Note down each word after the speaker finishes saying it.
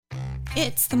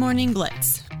It's the Morning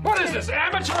Blitz. What is this,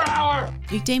 amateur hour?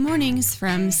 Weekday mornings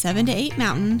from 7 to 8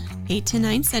 Mountain, 8 to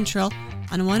 9 Central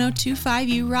on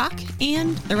 102.5 Rock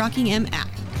and the Rocking M app.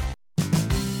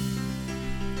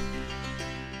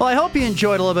 Well, I hope you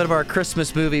enjoyed a little bit of our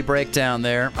Christmas movie breakdown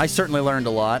there. I certainly learned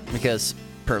a lot because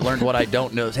learned what I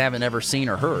don't know, haven't ever seen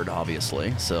or heard,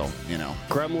 obviously. So,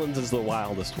 Gremlins is the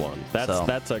wildest one.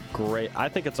 That's a great, I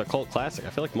think it's a cult classic.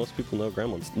 I feel like most people know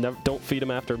Gremlins. Don't feed them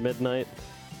after midnight.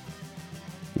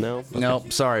 No? Okay.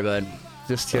 Nope, sorry, bud.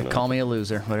 Just call me a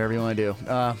loser, whatever you want to do.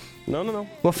 No.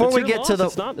 Before it's we get loss. to the...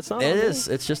 It's not It is.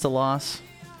 It's just a loss.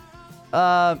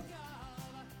 Want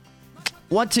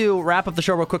to wrap up the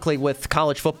show real quickly with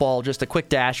college football. Just a quick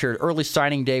dasher. Early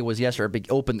signing day was yesterday.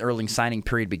 Early signing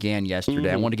period began yesterday.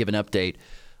 I want to give an update.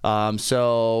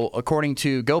 So according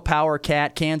to Go Power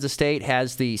Cat, Kansas State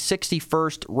has the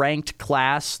 61st ranked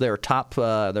class. Their top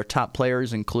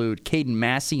players include Caden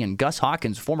Massey and Gus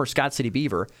Hawkins, former Scott City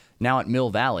Beaver, now at Mill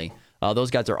Valley. Those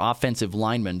guys are offensive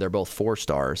linemen. They're both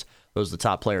 4-stars. Those are the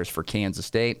top players for Kansas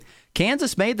State.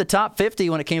 Kansas made the top 50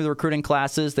 when it came to the recruiting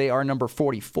classes. They are number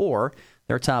 44.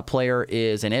 Their top player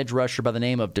is an edge rusher by the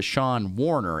name of Deshaun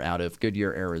Warner out of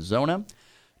Goodyear, Arizona.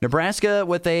 Nebraska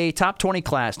with a top 20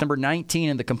 class, number 19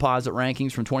 in the composite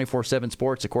rankings from 24/7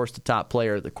 Sports. Of course, the top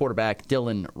player, the quarterback,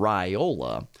 Dylan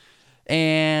Raiola.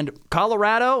 And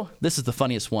Colorado, this is the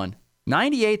funniest one,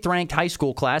 98th ranked high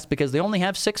school class because they only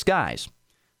have 6 guys.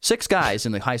 6 guys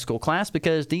in the high school class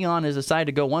because Dion has decided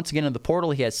to go once again in the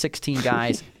portal. He has 16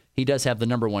 guys. He does have the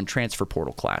number 1 transfer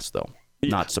portal class, though.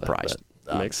 Not surprised.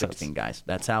 That makes 16 sense. guys.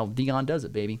 That's how Dion does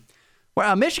it, baby.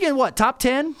 Well, Michigan, what, top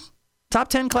 10? Top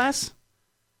 10 class?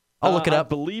 I'll look it up. I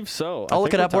believe so. I'll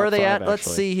look it up. Where are they at? Actually.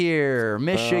 Let's see here.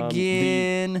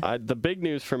 Michigan. The big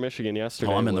news for Michigan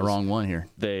yesterday. Oh, I'm in the wrong one here.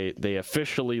 They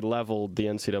officially leveled, the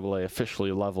NCAA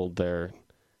officially leveled their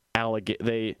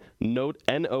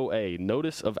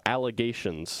notice of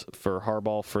allegations for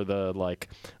Harbaugh for the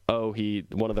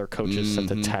one of their coaches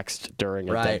sent a text during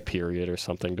a dead period or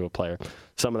something to a player.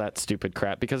 Some of that stupid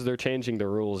crap because they're changing the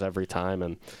rules every time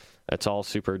and it's all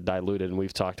super diluted, and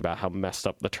we've talked about how messed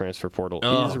up the transfer portal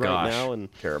is right now. And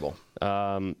terrible.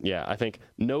 I think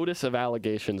notice of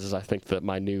allegations is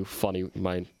my new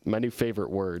favorite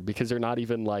word because they're not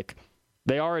even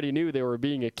they already knew they were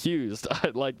being accused.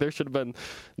 There should have been.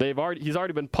 He's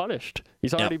already been punished.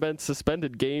 He's already been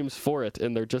suspended games for it,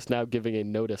 and they're just now giving a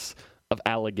notice of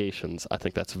allegations. I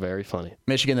think that's very funny.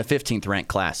 Michigan, the 15th ranked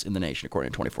class in the nation,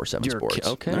 according to 24/7 Sports.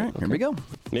 Okay. All right, here we go.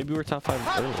 Maybe we're top 5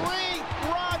 early.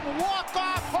 Three-run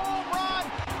walk-off home run,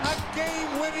 a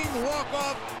game-winning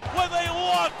walk-off with a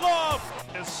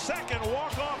walk-off. His second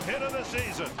walk-off hit of the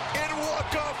season. In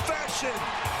walk-off fashion,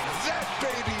 that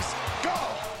baby's go.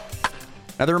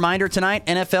 Another reminder tonight,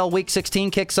 NFL Week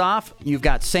 16 kicks off. You've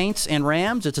got Saints and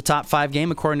Rams. It's a top 5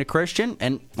 game according to Christian.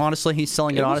 And honestly, he's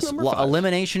selling it on us.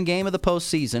 Elimination game of the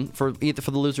postseason for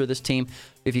the loser of this team.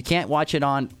 If you can't watch it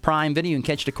on Prime Video, you can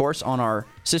catch it, of course, on our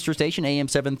sister station, AM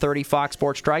 730 Fox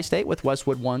Sports Tri-State with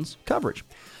Westwood One's coverage.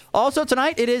 Also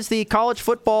tonight, it is the college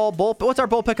football bowl. What's our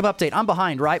bowl pickup update? I'm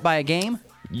behind, right, by a game?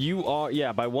 You are,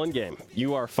 by 1 game.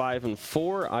 You are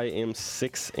 5-4. I am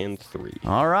 6-3.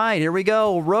 All right, here we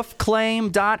go.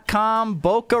 Roofclaim.com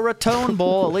Boca Raton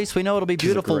Bowl. At least we know it'll be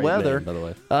beautiful weather. Name, by the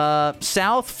way.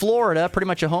 South Florida, pretty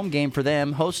much a home game for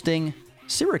them, hosting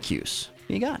Syracuse.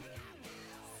 What you got?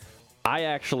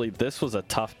 This was a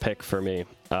tough pick for me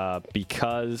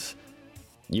because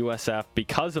USF,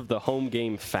 because of the home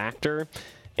game factor,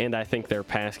 and I think their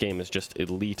pass game is just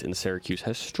elite, and Syracuse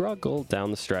has struggled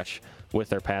down the stretch with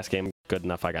their pass game. Good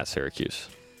enough, I got Syracuse.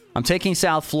 I'm taking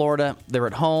South Florida. They're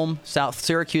at home.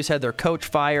 Syracuse had their coach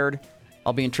fired.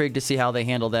 I'll be intrigued to see how they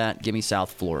handle that. Give me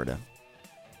South Florida.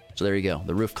 So there you go.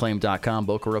 The roofclaim.com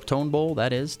Boca Raton Bowl.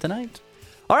 That is tonight.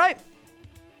 All right.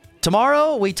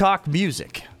 Tomorrow we talk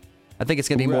music. I think it's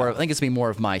going to be more. I think it's going to be more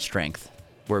of my strength.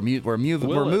 Where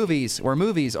movies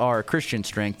are Christian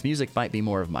strength, music might be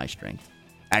more of my strength.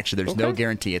 Actually, there's no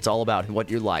guarantee. It's all about what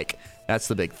you like. That's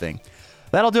the big thing.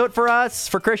 That'll do it for us.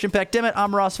 For Christian Peck-Dimmitt,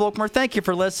 I'm Ross Volkmer. Thank you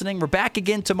for listening. We're back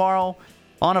again tomorrow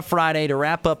on a Friday to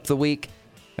wrap up the week,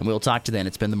 and we'll talk to you then.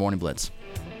 It's been the Morning Blitz.